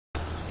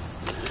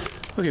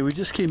Okay, we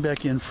just came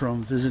back in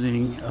from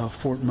visiting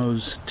Fort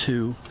Mose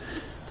 2,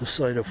 the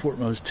site of Fort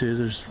Mose 2.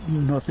 There's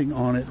nothing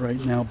on it right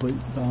now, but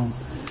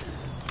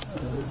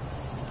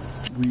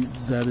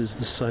that is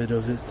the site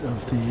of it,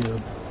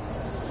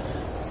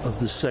 of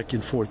the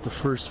second fort. The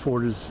first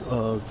fort is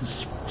the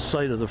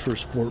site of the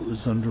first fort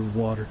was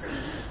underwater.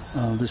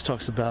 This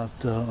talks about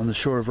on the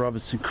shore of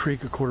Robinson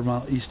Creek, a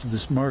quarter-mile east of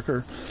this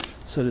marker,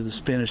 site of the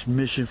Spanish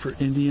mission for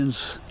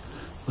Indians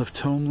left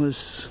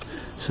homeless.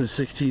 Since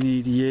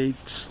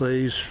 1688,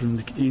 slaves from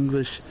the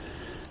English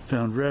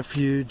found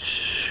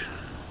refuge.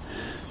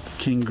 The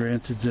king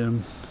granted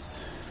them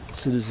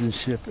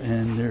citizenship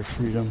and their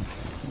freedom,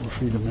 or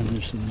freedom and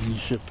their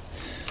citizenship,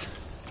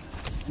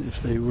 if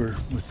they were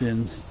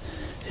within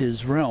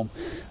his realm.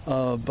 In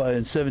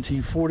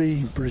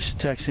 1740, British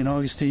attacked St.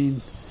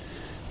 Augustine,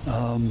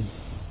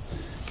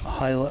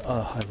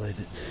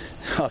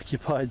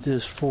 occupied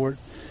this fort,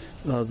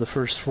 the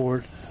first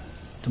fort,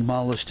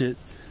 demolished it.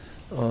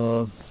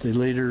 They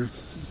later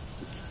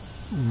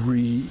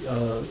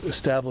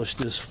established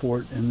this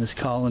fort and this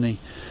colony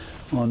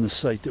on the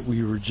site that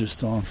we were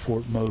just on,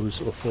 Fort Mose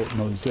or Fort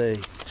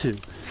Mose 2.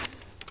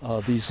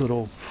 These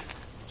little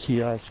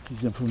kiosks,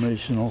 these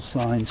informational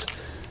signs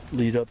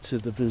lead up to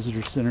the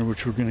visitor center,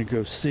 which we're going to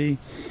go see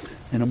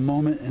in a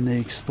moment, and they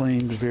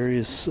explain the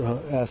various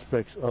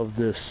aspects of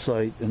this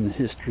site and the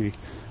history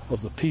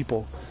of the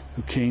people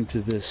who came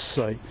to this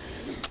site.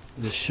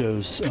 This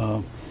shows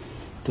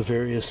the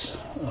various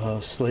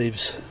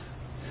slaves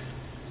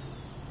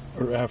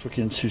or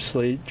Africans who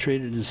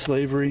traded in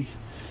slavery.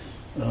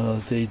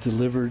 They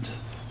delivered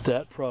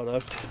that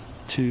product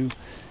to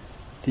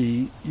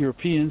the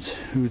Europeans,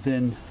 who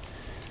then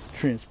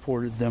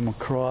transported them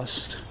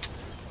across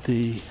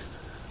the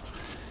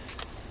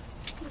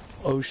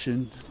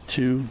ocean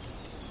to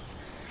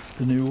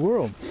the New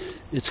World.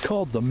 It's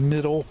called the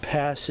Middle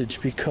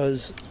Passage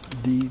because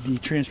the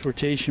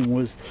transportation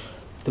was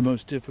the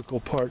most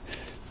difficult part.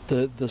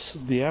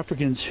 The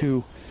Africans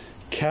who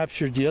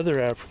captured the other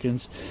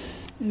Africans,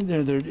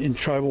 they're in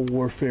tribal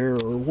warfare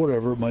or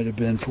whatever it might have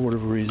been, for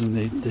whatever reason,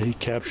 they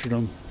captured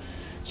them,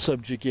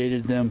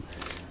 subjugated them,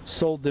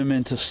 sold them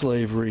into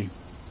slavery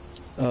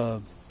to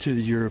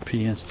the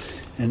Europeans.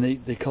 And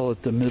they call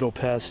it the Middle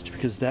Passage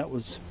because that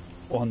was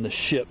on the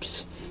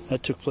ships.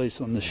 That took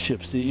place on the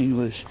ships. The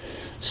English,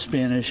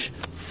 Spanish,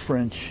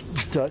 French,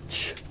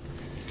 Dutch,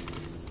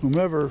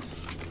 whomever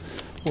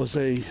was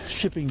a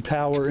shipping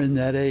power in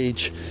that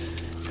age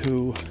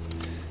who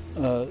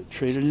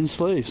traded in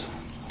slaves.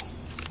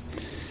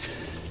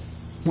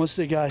 Once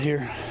they got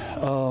here,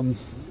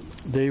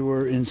 they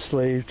were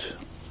enslaved,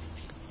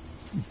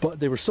 but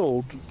they were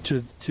sold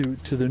to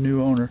the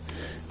new owner,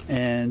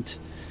 and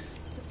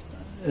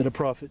at a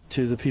profit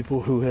to the people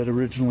who had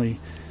originally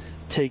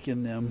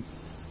taken them.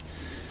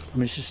 I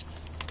mean, it's just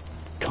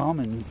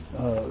common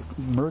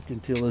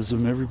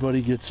mercantilism.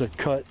 Everybody gets a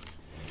cut.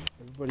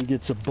 Everybody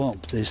gets a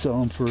bump. They sell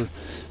them for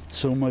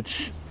so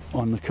much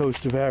on the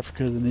coast of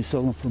Africa, then they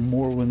sell them for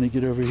more when they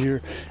get over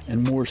here,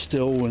 and more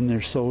still when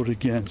they're sold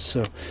again.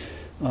 So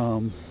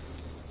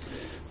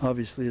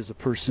obviously as a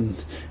person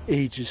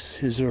ages,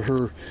 his or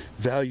her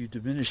value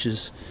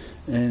diminishes,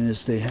 and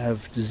as they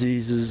have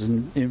diseases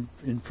and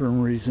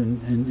infirmaries and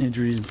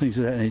injuries and things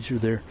of that nature,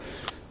 their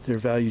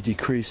value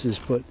decreases.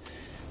 But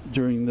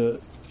during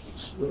the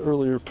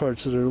earlier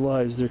parts of their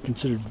lives, they're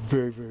considered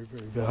very, very,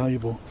 very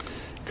valuable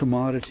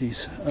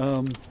commodities.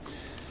 And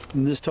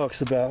this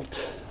talks about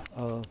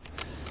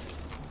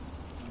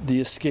the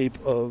escape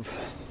of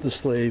the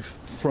slave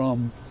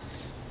from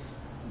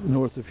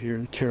north of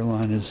here,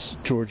 Carolinas,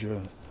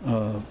 Georgia,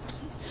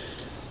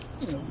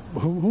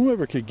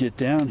 whoever could get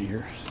down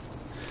here,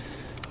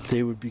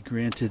 they would be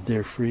granted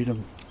their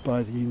freedom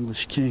by the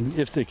English king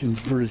if they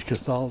converted to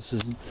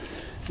Catholicism.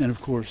 And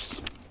of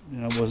course,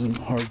 it wasn't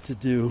hard to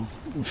do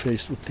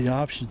faced with the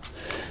options.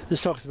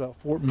 This talks about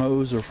Fort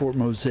Mose or Fort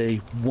Mose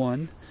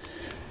 1.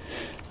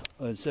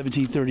 In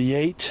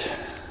 1738,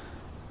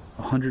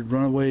 100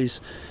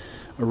 runaways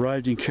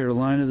arrived in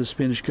Carolina. The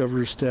Spanish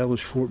governor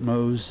established Fort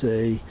Mose,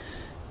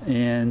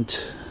 and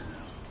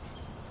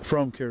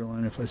from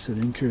Carolina. If I said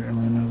in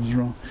Carolina, I was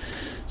wrong.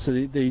 So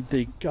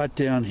they got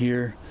down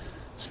here.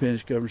 The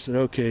Spanish governor said,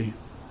 okay,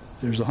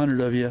 there's 100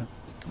 of you.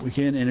 We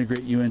can't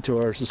integrate you into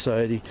our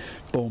society.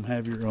 Boom,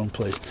 have your own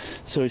place.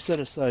 So he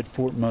set aside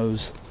Fort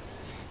Mose,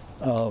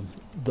 the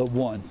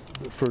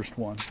first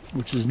one,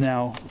 which is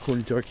now,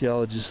 according to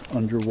archaeologists,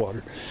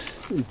 underwater.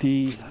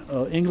 The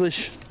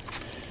English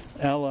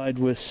allied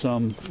with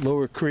some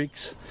lower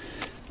creeks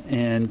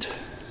and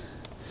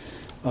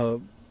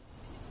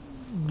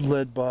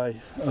led by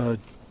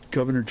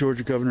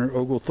Georgia Governor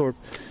Oglethorpe,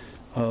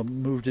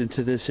 moved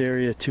into this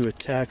area to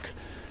attack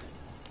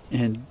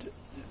and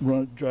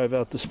drive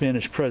out the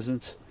Spanish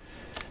presence.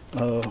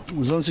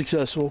 Was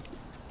unsuccessful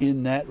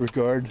in that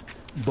regard,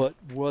 but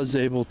were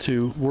able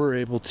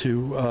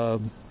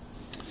to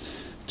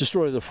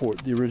destroy the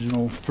fort, the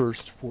original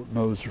first Fort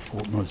Mose or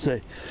Fort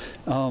Mose.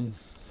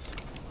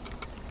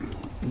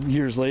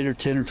 Years later,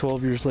 10 or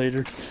 12 years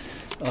later,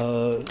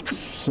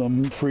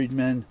 some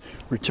freedmen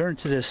returned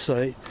to this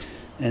site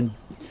and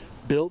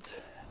built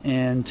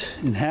and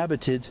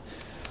inhabited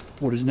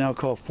what is now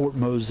called Fort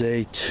Mose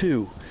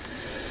II.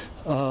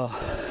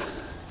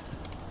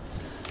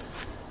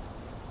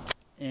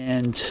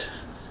 And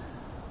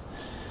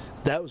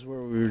that was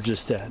where we were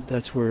just at.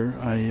 That's where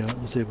I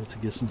was able to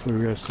get some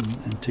photographs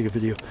and take a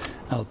video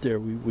out there.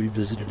 We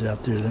visited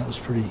out there. That was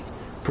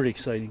pretty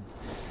exciting.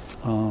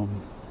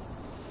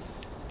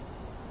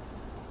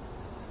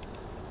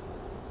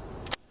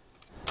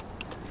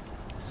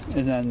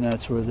 And then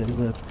that's where they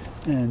lived.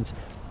 And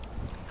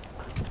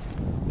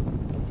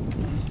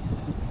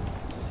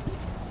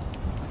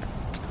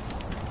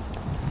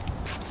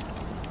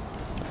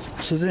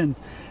so then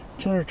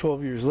 10 or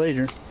 12 years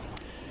later,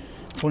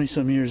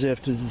 20-some years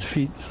after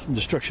the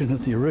destruction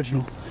of the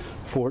original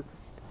fort,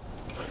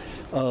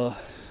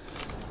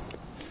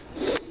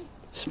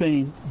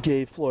 Spain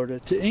gave Florida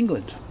to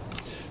England.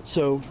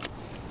 So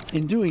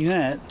in doing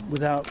that,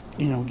 without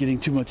getting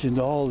too much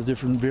into all the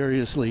different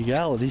various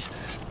legalities,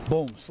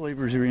 boom,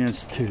 slavery was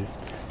reinstituted.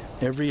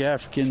 Every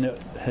African that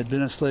had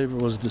been a slave or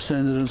was a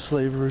descendant of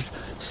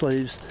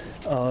slaves,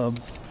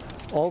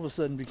 all of a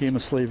sudden became a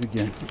slave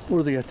again,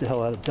 or they got the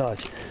hell out of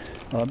Dodge.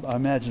 I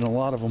imagine a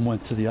lot of them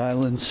went to the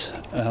islands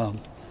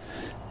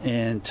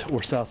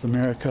or South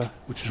America,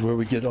 which is where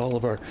we get all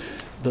of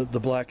the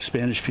black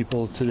Spanish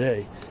people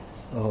today.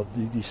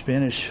 The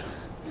Spanish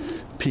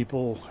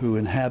people who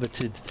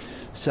inhabited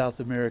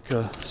South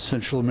America,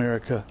 Central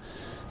America,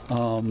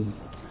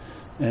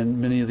 and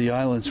many of the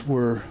islands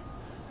were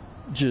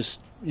just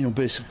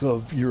basically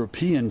of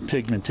European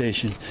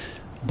pigmentation.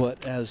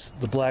 But as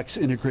the blacks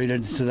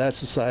integrated into that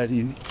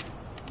society,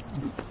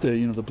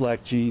 the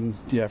black gene,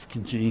 the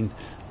African gene,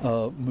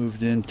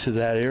 moved into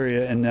that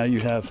area, and now you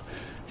have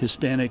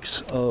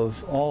Hispanics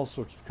of all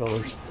sorts of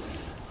colors,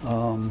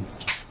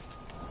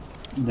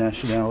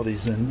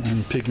 nationalities,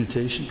 and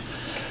pigmentation.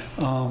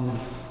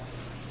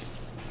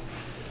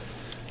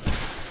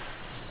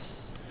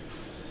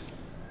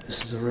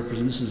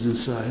 This is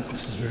inside.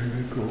 This is very,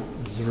 very cool.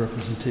 This is a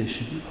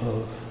representation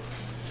of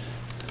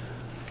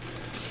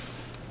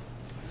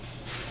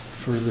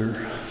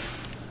further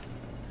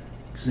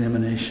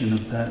examination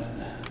of that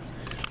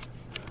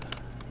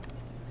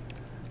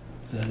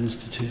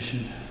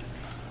institution.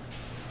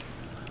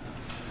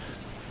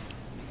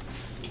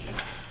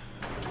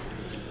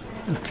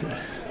 Okay.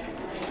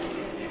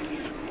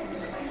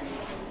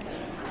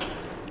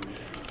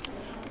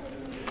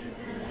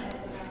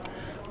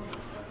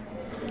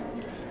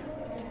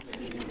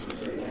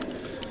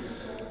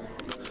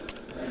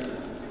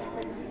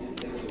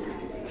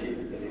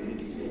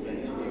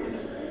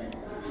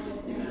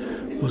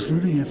 Was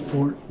living at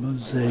Fort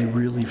Mose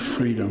really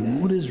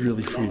freedom? What is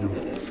really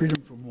freedom?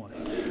 Freedom from what?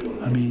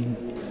 I mean,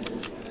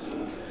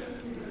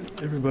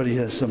 everybody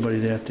has somebody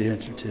they have to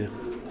answer to.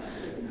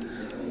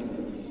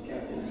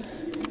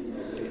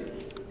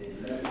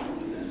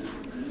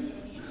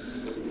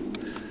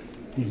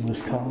 The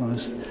English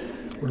colonists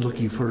were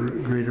looking for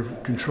greater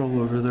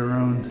control over their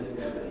own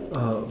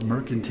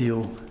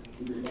mercantile,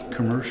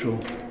 commercial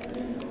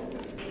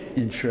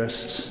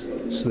interests,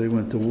 so they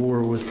went to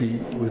war with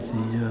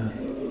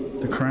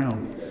the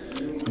crown.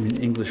 I mean,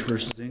 English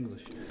versus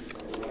English.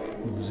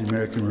 It was the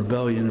American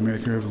Rebellion,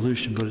 American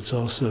Revolution, but it's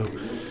also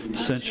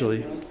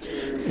essentially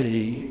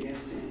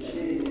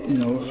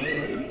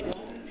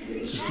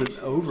just an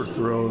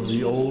overthrow of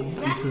the old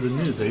into the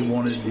new. They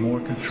wanted more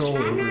control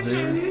over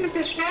their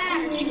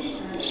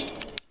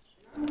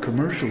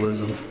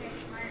commercialism.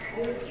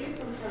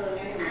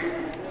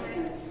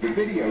 The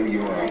video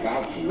you are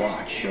about to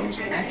watch shows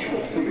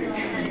actual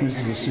footage. This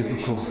is a super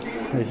cool.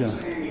 How you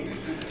doing?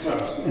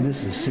 And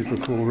this is a super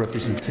cool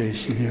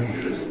representation here.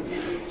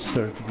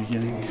 Start at the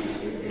beginning.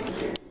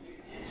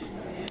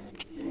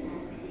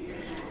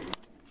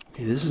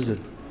 Okay, this is a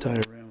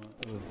diorama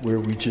of where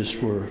we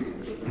just were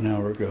an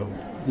hour ago.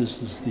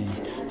 This is the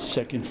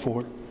second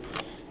fort,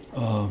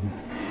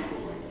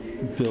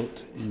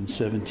 built in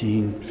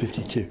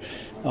 1752.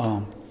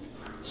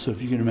 So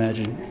if you can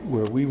imagine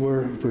where we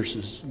were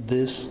versus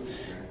this,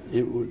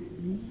 it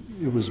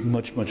was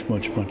much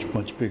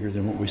bigger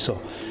than what we saw.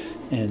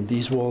 And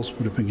these walls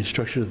would have been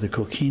constructed of the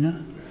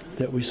coquina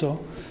that we saw.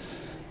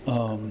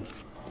 And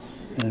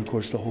of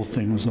course the whole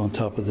thing was on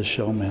top of the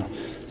shell mound.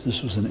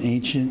 This was an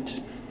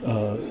ancient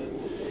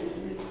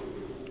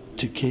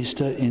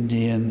Tequesta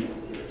Indian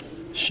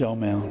shell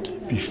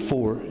mound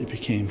before it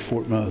became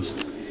Fort Mose.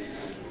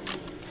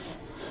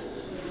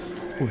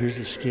 Well, here's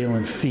the scale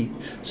in feet.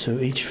 So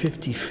each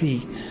 50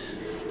 feet,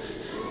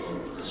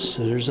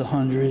 so there's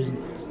 100.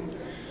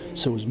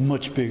 So it was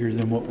much bigger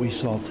than what we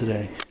saw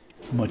today.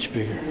 Much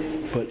bigger,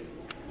 but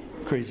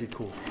crazy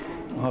cool,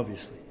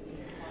 obviously.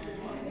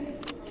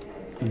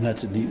 And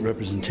that's a neat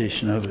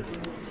representation of it.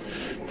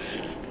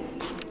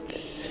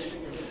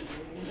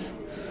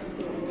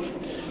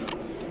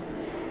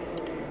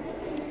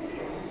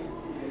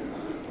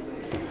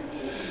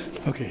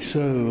 Okay,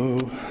 so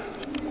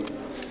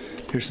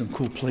here's some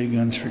cool play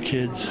guns for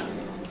kids.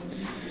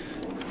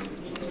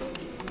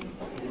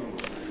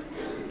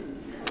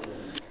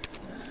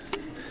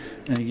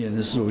 And again,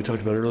 this is what we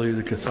talked about earlier,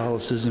 the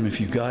Catholicism.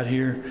 If you got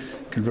here,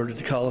 converted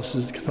to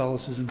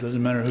Catholicism,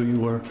 doesn't matter who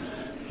you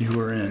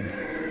were in.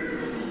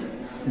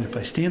 And if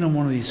I stand on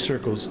one of these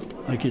circles,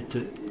 I get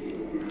to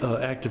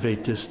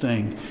activate this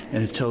thing,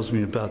 and it tells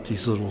me about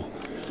these little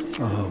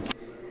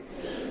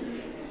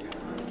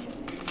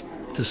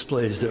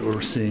displays that we're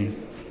seeing.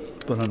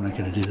 But I'm not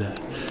going to do that,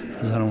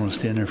 because I don't want to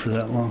stand there for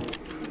that long.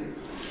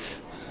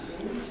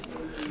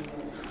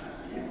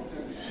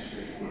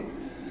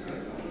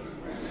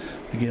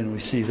 Again, we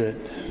see that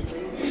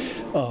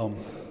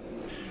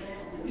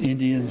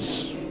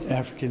Indians,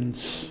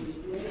 Africans,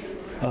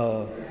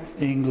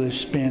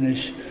 English,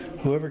 Spanish,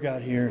 whoever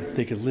got here,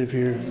 they could live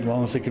here as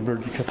long as they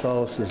converted to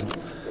Catholicism.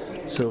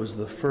 So it was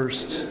the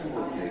first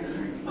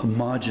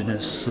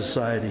homogeneous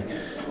society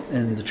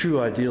and the true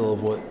ideal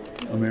of what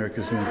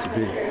America's meant to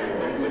be.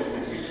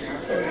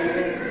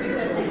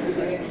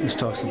 This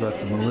talks about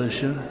the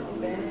militia.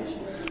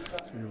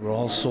 So they were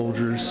all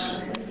soldiers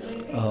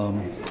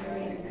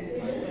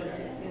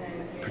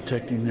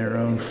protecting their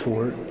own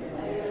fort.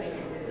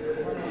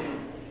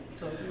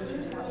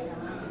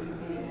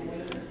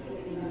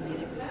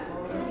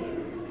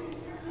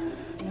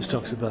 This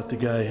talks about the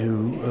guy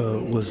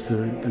who was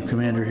the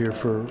commander here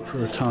for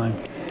a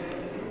time.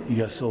 He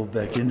got sold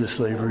back into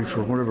slavery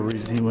for whatever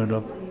reason. He went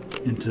up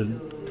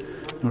into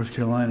North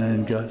Carolina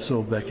and got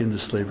sold back into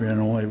slavery. I don't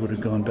know why he would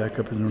have gone back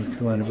up into North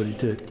Carolina, but he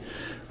did.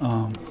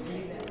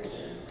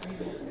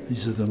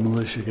 These are the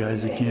militia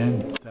guys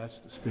again. That's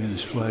the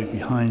Spanish flag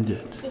behind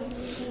it.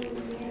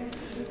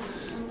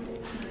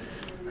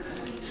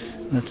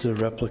 That's a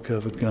replica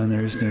of a gun.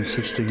 There is no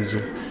such thing as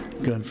a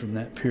gun from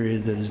that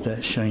period that is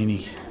that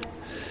shiny.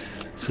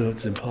 So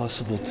it's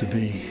impossible to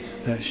be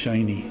that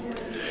shiny.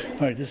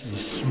 All right, this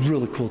is a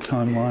really cool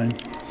timeline.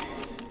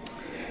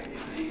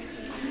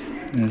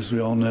 And as we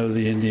all know,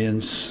 the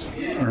Indians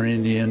are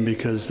Indian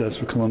because that's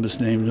what Columbus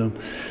named them.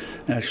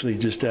 Actually,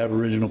 just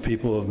Aboriginal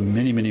people of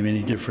many, many,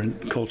 many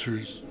different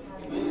cultures.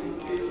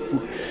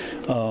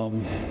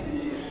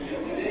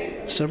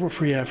 Several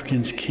free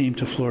Africans came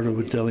to Florida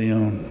with De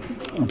Leon.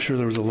 I'm sure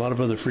there was a lot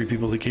of other free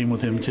people that came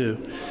with him too.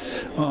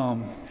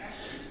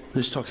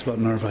 This talks about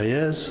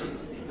Narvaez.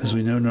 As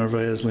we know,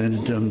 Narvaez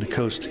landed on the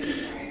coast.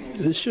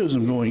 This shows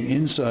him going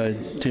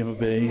inside Tampa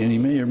Bay, and he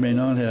may or may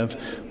not have,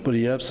 but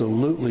he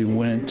absolutely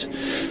went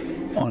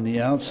on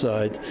the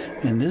outside.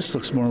 And this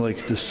looks more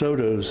like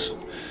DeSoto's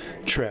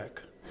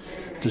track.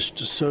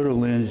 DeSoto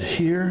landed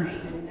here,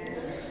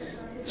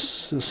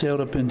 sailed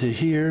up into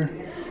here,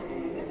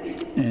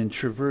 and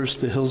traversed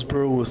the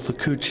Hillsborough with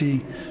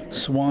Lacucci,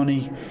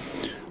 Swanee,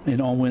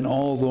 and went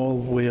all the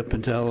way up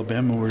into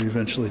Alabama, where he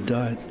eventually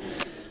died.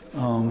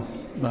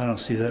 I don't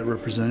see that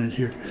represented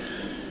here.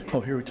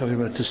 Oh, here we're talking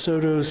about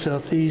DeSoto,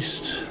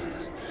 Southeast,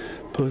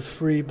 both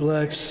free,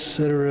 blacks,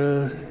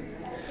 etc.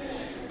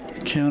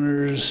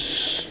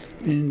 Counters,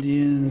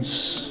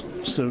 Indians.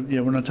 So,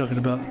 yeah, we're not talking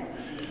about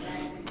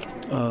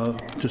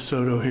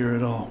DeSoto here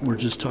at all. We're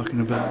just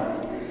talking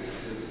about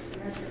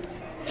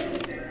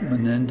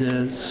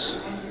Menendez.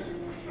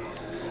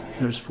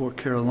 There's Fort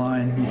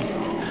Caroline.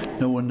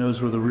 No one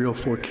knows where the real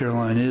Fort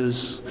Caroline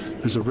is.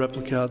 There's a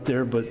replica out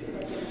there, but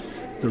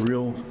the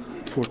real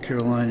Fort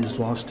Caroline is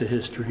lost to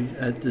history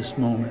at this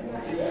moment.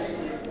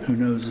 Who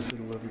knows if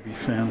it'll ever be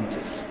found.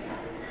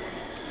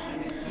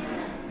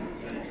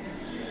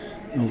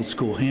 Old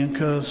school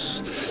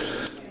handcuffs.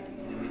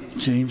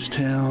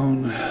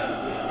 Jamestown.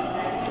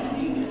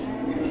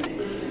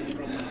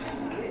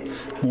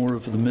 More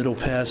of the Middle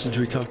Passage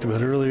we talked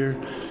about earlier.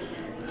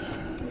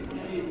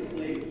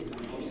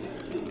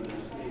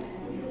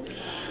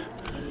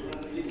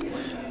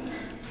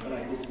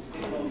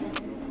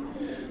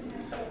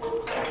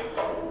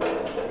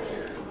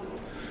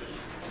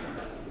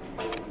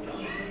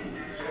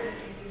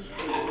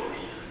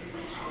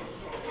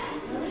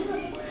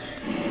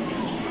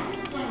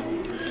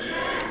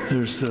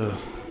 There's the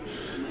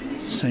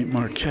St.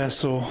 Mark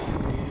Castle.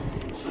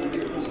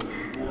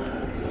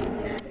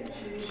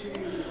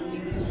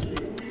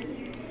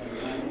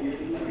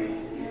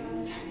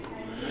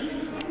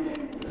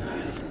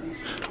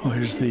 Oh,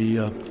 here's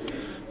the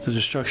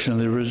destruction of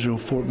the original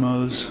Fort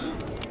Mose.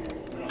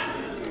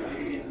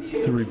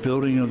 The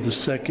rebuilding of the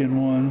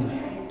second one.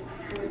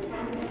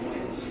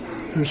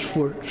 There's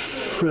Fort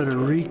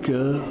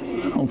Frederica.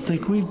 I don't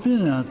think we've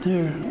been out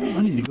there.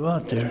 I need to go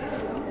out there.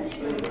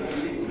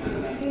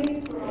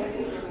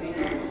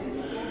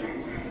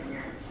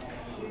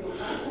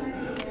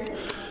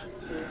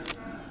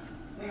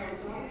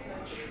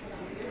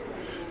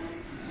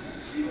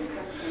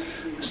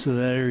 So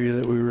that area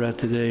that we were at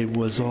today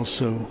was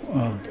also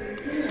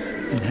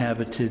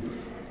inhabited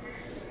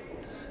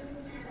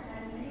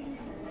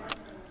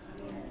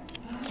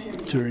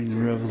during the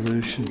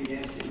Revolution.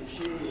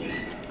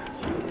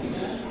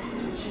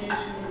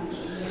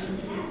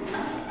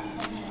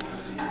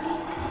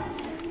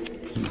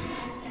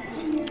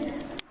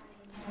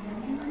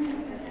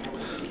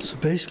 So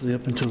basically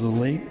up until the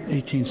late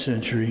 18th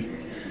century,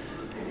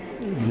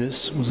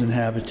 this was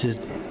inhabited,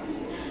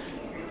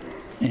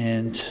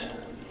 and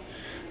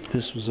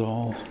this was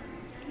all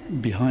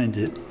behind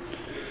it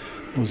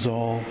was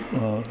all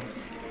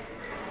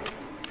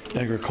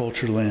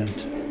agriculture land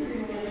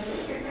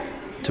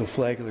until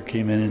Flagler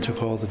came in and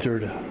took all the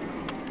dirt out.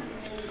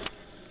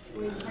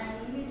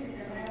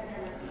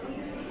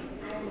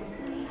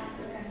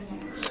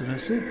 So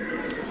that's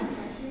it.